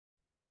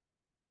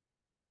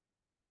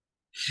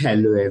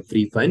Hello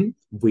everyone.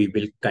 We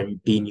will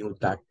continue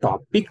the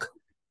topic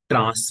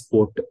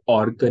transport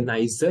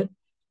organizer.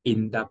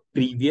 In the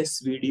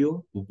previous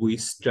video, we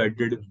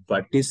studied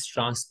what is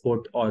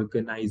transport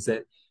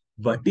organizer,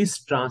 what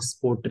is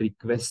transport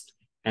request,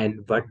 and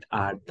what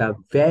are the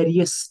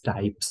various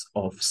types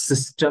of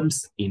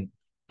systems in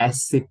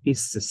SAP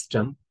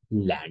system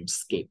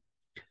landscape.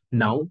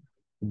 Now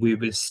we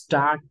will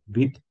start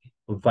with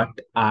what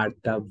are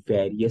the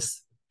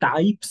various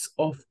types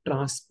of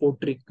transport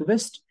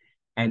request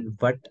and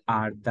what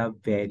are the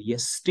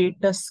various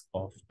status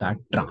of the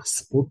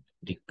transport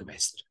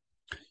request.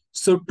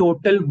 So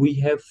total we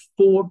have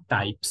four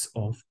types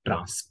of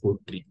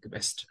transport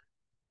request.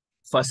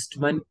 First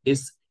one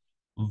is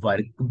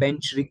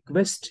workbench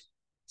request.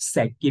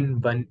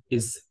 Second one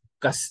is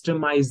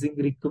customizing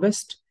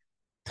request.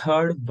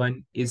 Third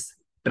one is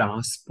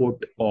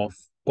transport of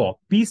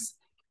copies.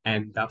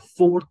 And the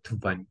fourth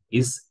one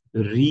is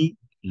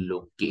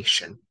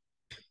relocation.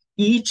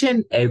 Each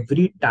and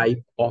every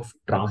type of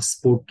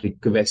transport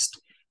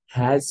request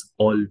has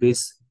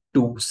always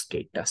two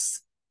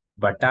status.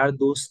 What are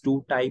those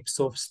two types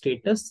of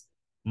status?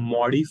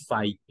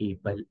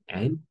 Modifiable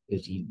and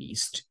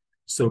released.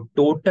 So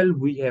total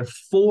we have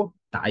four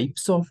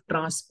types of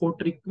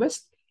transport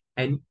request,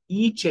 and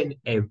each and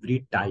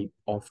every type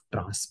of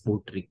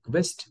transport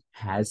request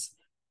has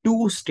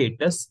two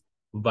status.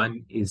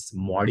 One is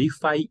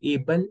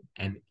modifiable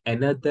and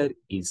another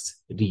is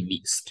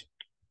released.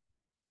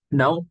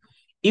 Now,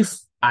 if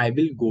I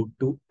will go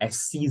to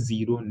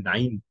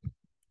SC09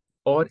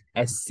 or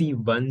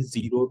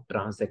SC10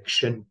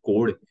 transaction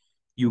code,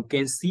 you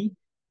can see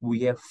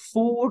we have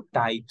four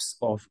types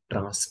of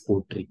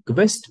transport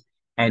request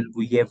and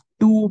we have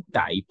two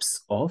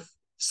types of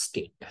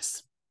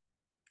status.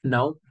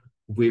 Now,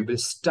 we will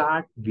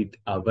start with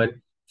our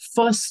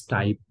first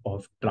type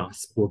of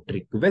transport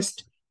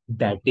request,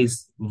 that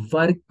is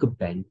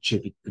workbench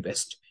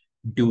request.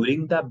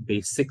 During the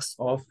basics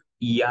of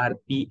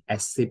ERP,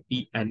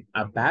 SAP, and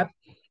ABAP,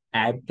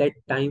 at that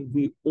time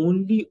we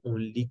only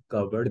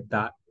covered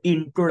the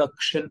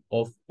introduction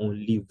of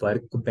only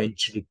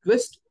workbench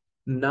request.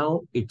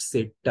 Now it's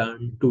a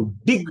turn to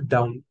dig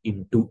down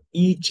into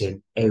each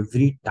and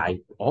every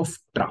type of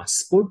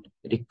transport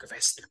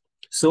request.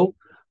 So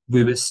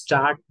we will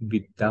start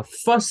with the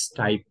first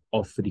type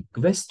of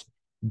request,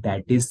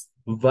 that is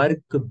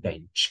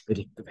workbench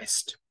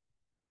request.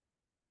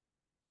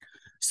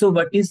 So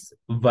what is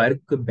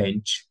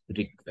workbench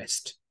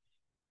request?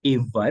 A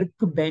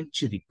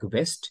workbench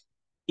request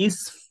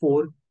is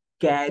for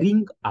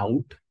carrying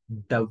out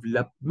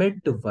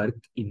development work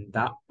in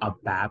the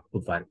ABAP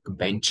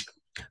workbench.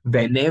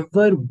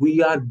 Whenever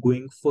we are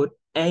going for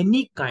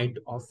any kind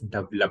of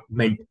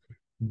development,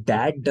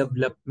 that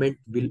development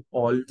will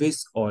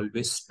always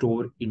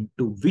store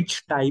into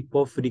which type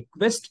of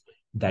request?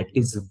 That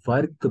is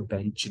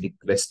workbench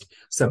request.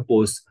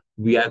 Suppose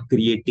we are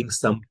creating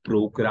some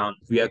program,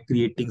 we are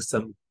creating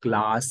some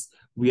class,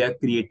 we are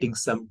creating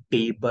some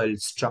table,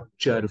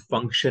 structure,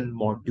 function,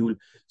 module.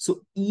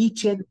 So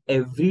each and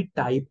every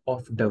type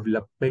of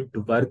development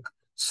work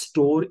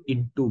store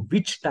into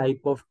which type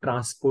of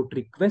transport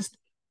request?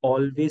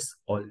 Always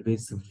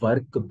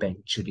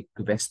workbench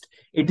request.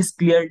 It is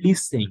clearly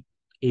saying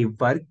a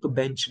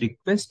workbench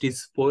request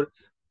is for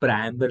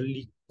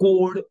primarily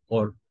code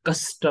or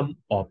custom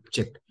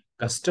object.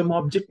 Custom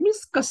object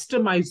means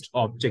customized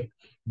object.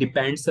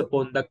 Depends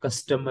upon the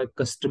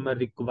customer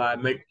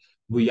requirement.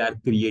 We are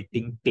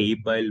creating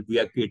table, we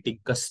are creating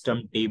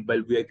custom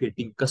table, we are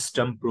creating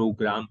custom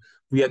program,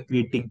 we are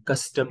creating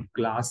custom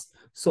class.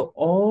 So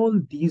all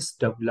these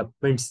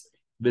developments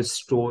will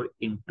store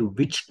into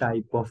which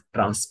type of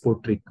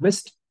transport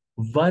request?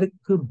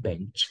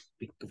 Workbench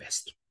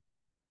request.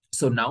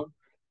 So now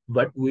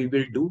what we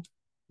will do,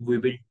 we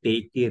will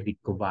take a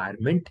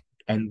requirement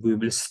and we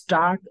will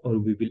start or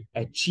we will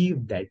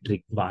achieve that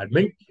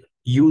requirement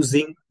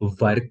using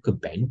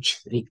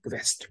workbench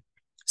request.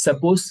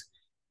 Suppose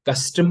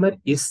customer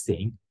is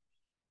saying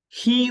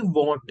he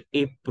want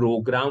a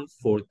program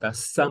for the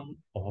sum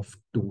of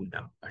two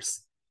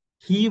numbers.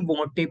 He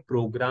want a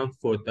program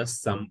for the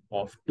sum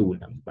of two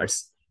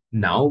numbers.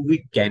 Now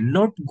we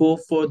cannot go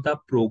for the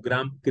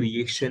program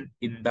creation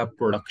in the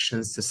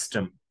production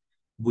system.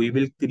 We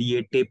will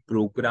create a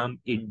program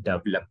in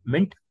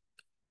development.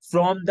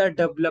 From the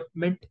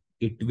development,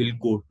 it will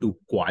go to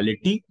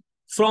quality.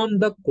 From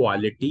the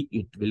quality,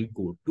 it will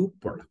go to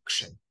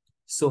production.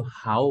 So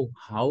how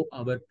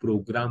our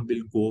program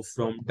will go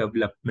from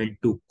development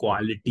to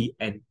quality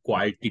and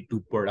quality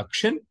to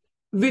production?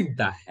 With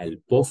the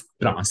help of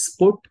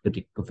transport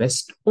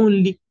request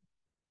only.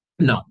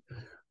 Now,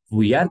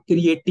 we are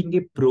creating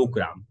a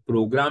program.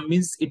 Program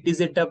means it is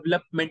a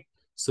development.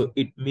 So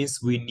it means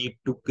we need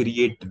to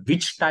create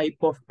which type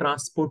of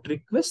transport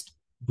request?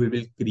 We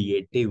will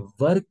create a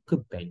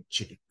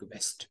workbench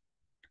request.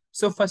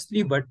 So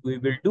firstly, what we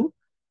will do,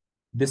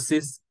 this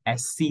is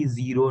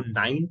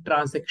SC09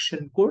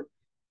 transaction code.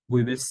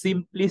 We will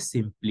simply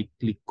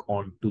click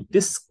on to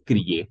this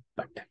create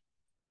button.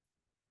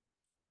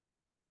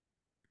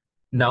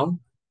 Now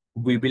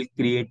We will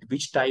create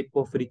which type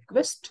of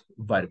request?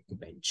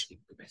 Workbench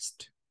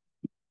request.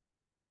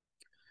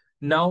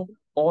 Now,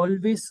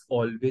 always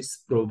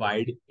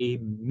provide a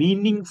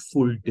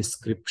meaningful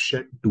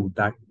description to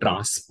the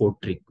transport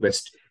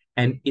request.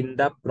 And in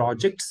the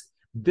projects,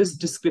 this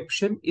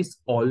description is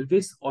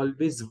always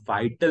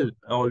vital,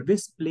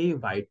 always play a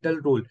vital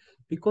role,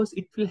 because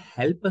it will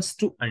help us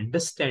to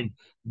understand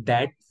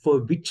that for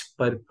which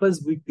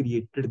purpose we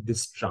created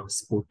this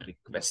transport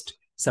request.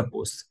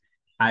 Suppose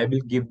I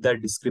will give the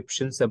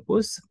description.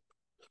 Suppose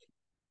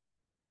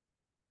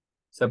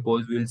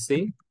we'll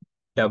say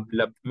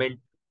development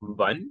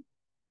 1,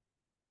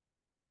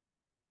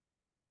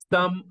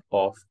 sum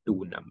of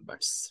two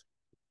numbers.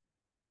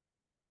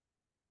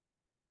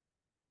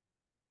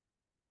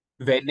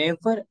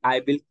 Whenever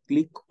I will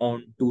click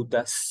on to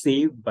the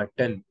save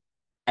button,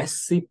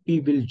 SAP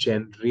will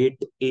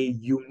generate a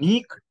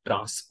unique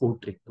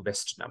transport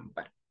request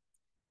number.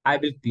 I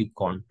will click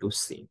on to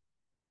save.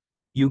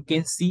 You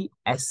can see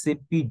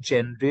SAP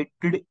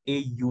generated a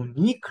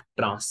unique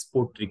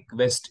transport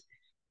request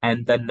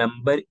and the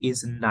number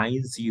is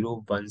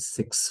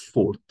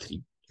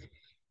 901643.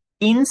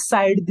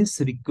 Inside this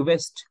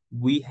request,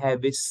 we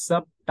have a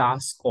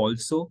subtask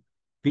also,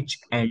 which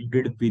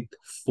ended with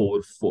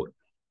 44.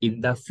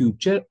 In the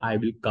future, I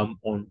will come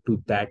on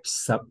to that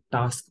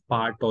subtask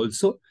part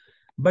also.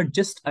 But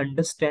just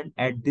understand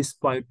at this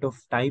point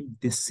of time,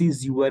 this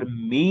is your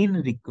main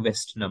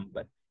request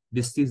number.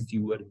 This is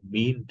your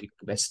main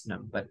request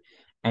number.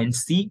 And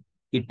see,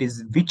 it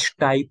is which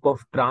type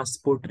of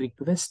transport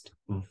request?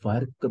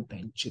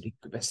 Workbench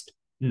request.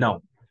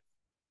 Now,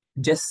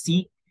 just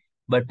see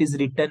what is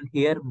written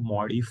here,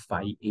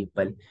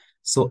 modifiable.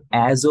 So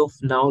as of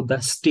now,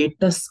 the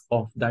status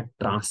of the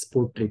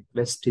transport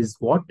request is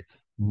what?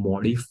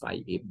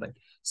 Modifiable.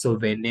 So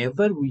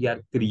whenever we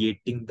are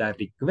creating the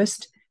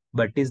request,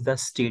 what is the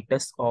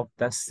status of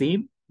the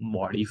same?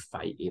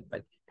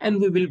 Modifiable. And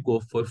we will go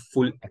for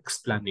full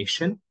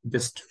explanation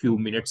just few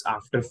minutes,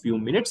 after few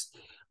minutes,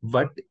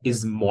 what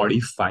is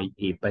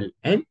modifiable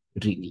and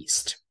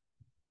released.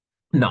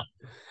 Now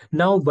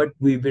what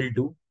we will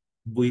do,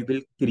 we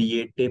will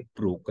create a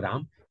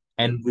program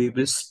and we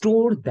will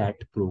store that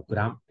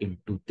program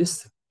into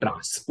this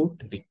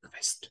transport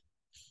request.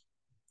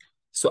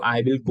 So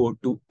I will go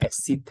to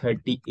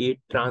SC38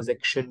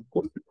 transaction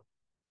code.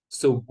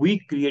 So we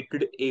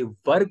created a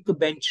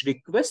workbench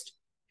request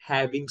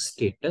having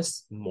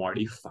status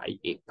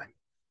modifiable.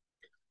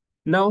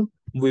 Now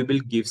we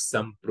will give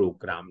some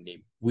program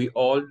name. We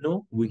all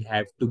know we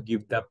have to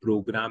give the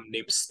program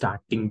name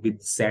starting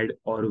with Z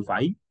or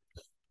Y.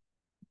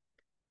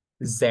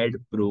 Z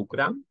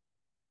program,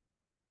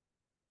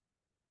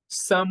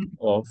 sum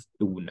of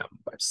two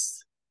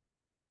numbers.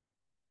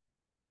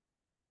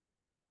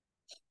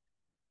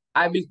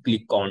 I will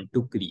click on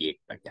to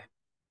create button.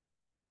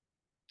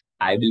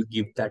 I will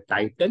give the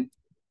title,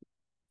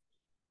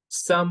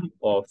 sum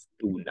of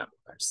two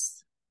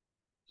numbers.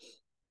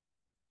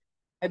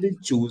 I will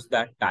choose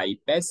the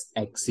type as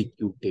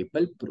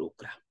executable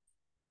program.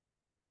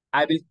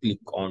 I will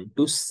click on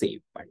to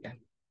save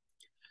button.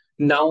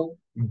 Now,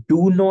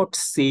 do not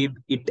save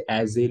it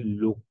as a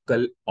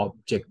local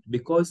object,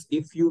 because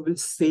if you will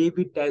save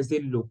it as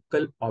a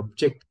local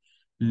object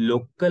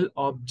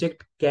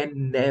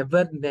can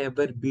never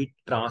be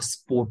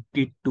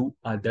transported to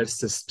other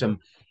system.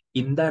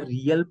 In the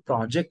real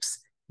projects,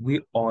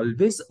 we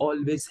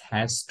always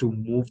has to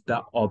move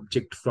the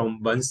object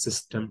from one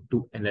system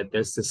to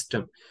another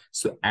system.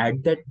 So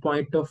at that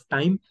point of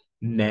time,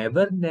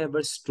 never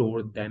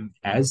store them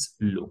as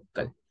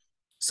local.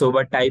 So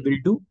what I will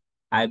do,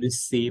 I will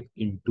save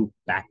into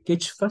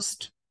package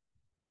first.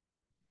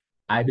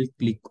 I will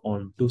click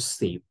on to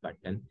save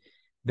button.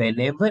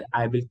 Whenever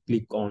I will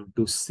click on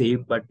to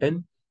save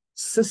button,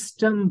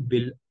 system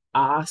will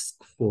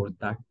ask for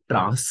the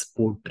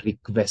transport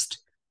request.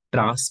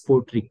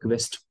 Transport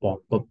request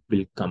pop-up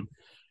will come.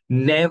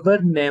 Never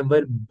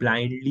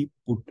blindly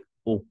put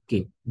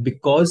OK,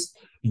 because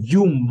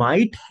you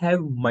might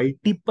have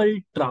multiple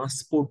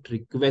transport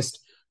requests.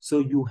 So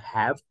you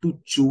have to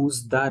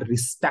choose the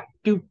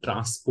respective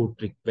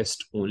transport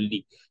request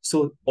only.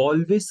 So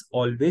always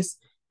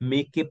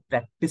make a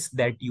practice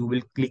that you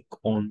will click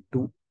on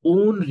to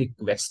own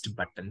request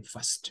button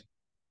first.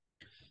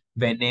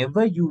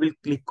 Whenever you will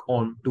click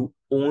on to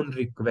own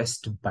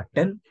request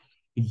button,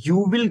 you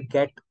will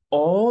get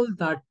all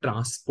the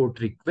transport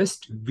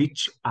requests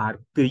which are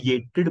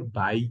created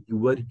by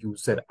your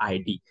user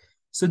ID.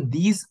 So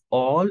these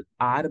all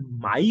are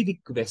my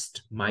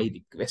request.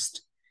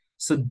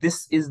 So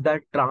this is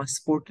the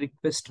transport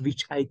request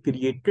which I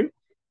created.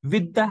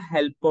 With the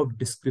help of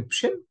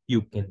description,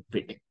 you can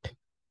predict.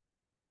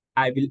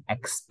 I will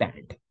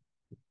expand.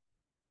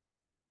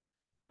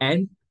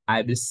 And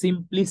I will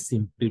simply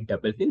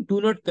double click.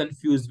 Do not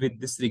confuse with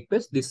this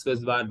request. This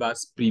was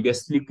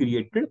previously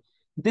created.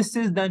 This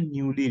is the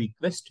newly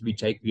request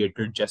which I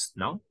created just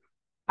now.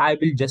 I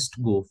will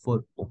just go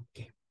for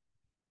OK.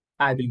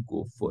 I will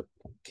go for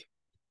OK.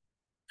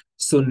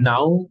 So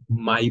now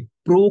my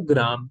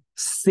program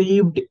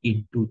saved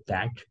into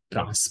that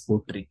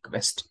transport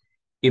request.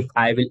 If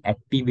I will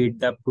activate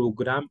the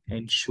program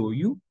and show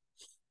you,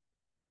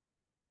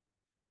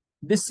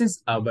 this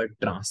is our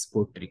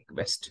transport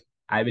request.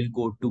 I will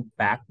go to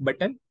back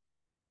button.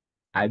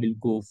 I will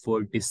go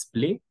for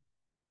display,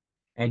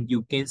 and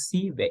you can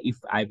see where if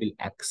I will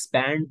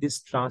expand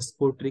this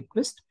transport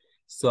request,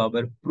 so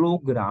our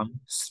program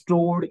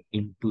stored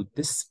into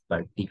this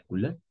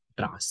particular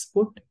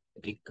transport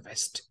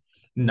request.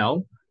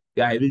 Now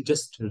I will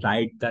just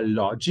write the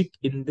logic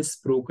in this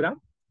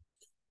program.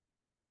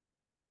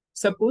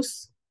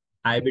 Suppose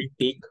I will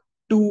take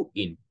two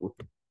input.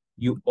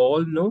 You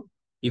all know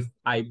if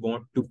I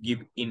want to give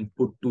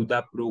input to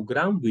the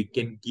program, we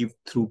can give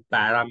through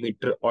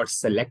parameter or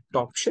select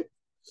option.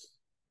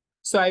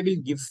 So I will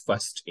give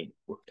first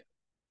input.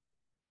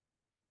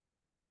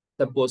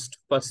 Suppose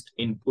first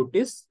input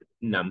is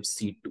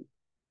num_c2.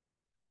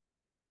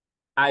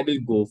 I will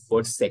go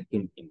for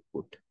second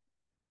input.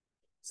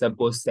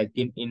 Suppose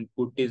second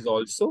input is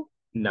also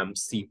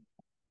num_c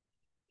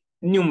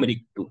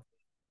numeric 2.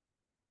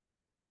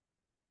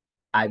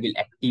 I will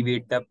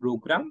activate the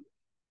program.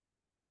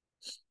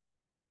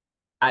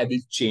 I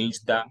will change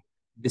the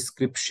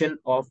description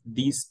of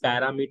these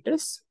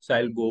parameters. So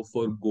I'll go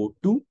for go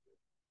to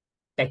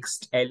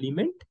text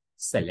element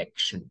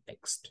selection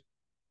text.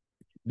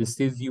 This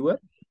is your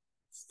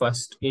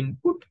first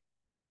input.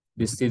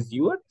 This is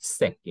your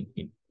second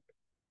input.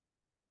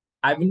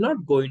 I will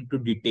not go into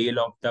detail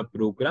of the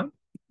program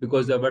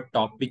because our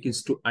topic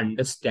is to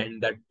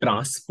understand the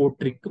transport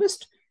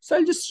request. So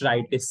I'll just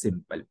write a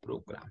simple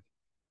program.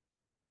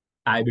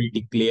 I will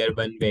declare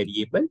one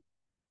variable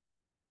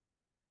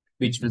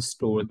which will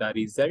store the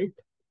result.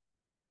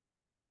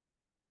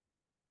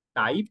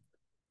 Type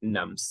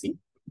num_c.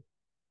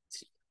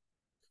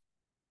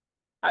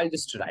 I'll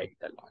just write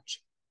the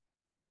logic.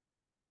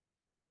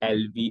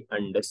 LV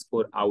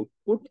underscore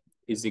output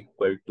is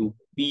equal to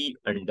P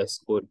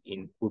underscore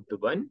input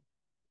 1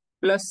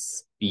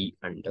 plus P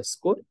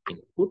underscore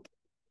input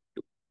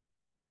 2.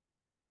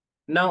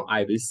 Now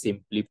I will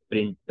simply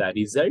print the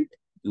result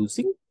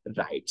using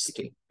write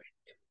statement.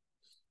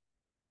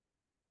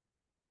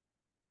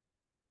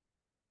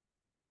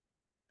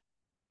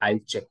 I'll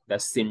check the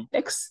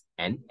syntax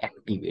and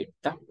activate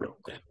the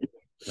program.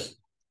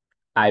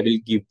 I will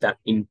give the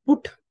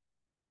input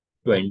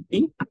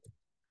 20,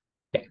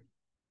 10.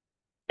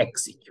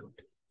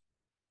 Execute.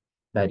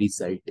 The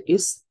result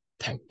is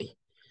 30.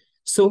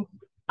 So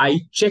I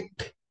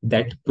checked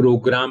that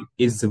program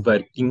is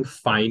working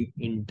fine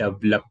in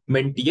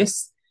development,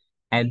 yes.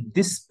 And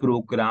this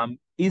program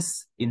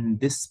is in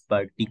this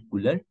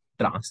particular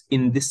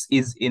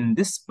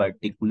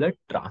particular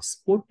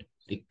transport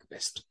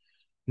request.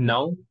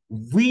 Now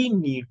we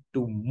need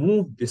to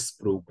move this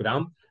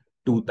program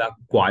to the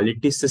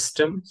quality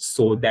system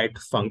so that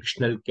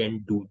functional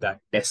can do the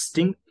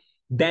testing.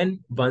 Then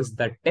once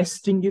the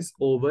testing is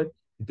over,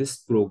 this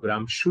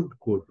program should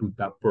go to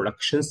the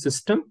production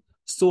system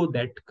so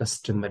that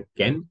customer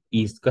can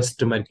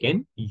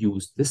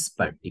use this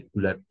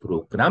particular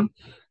program.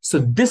 So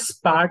this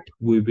part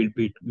we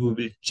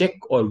will check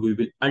or we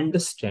will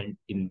understand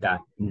in the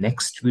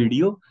next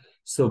video.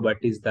 So what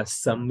is the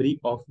summary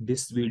of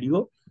this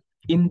video?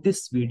 In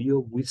this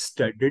video, we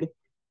studied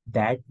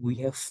that we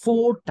have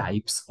 4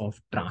 types of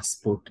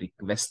transport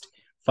request.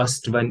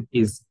 First one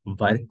is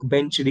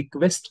workbench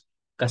request,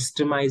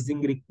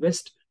 customizing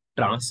request,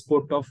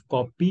 transport of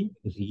copy,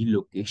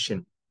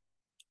 relocation.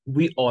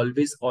 We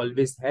always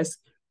has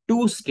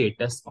 2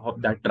 status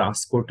of the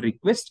transport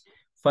request.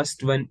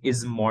 First one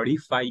is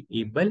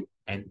modifiable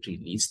and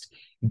released.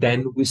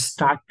 Then we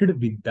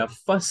started with the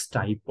first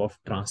type of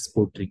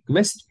transport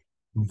request,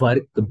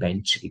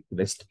 workbench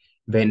request.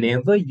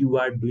 Whenever you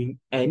are doing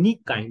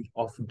any kind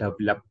of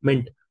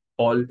development,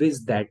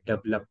 always that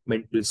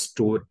development will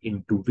store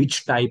into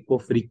which type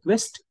of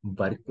request?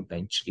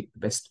 Workbench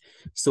request.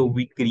 So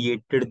we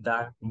created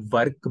the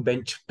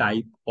workbench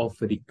type of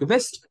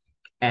request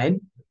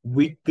and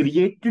we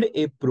created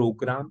a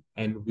program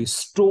and we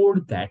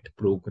stored that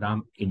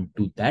program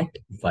into that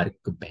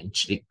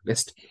workbench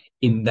request.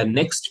 In the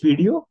next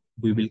video,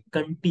 we will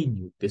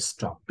continue this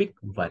topic,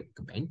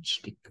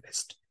 workbench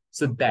request.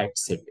 So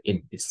that's it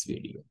in this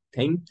video.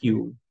 Thank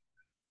you.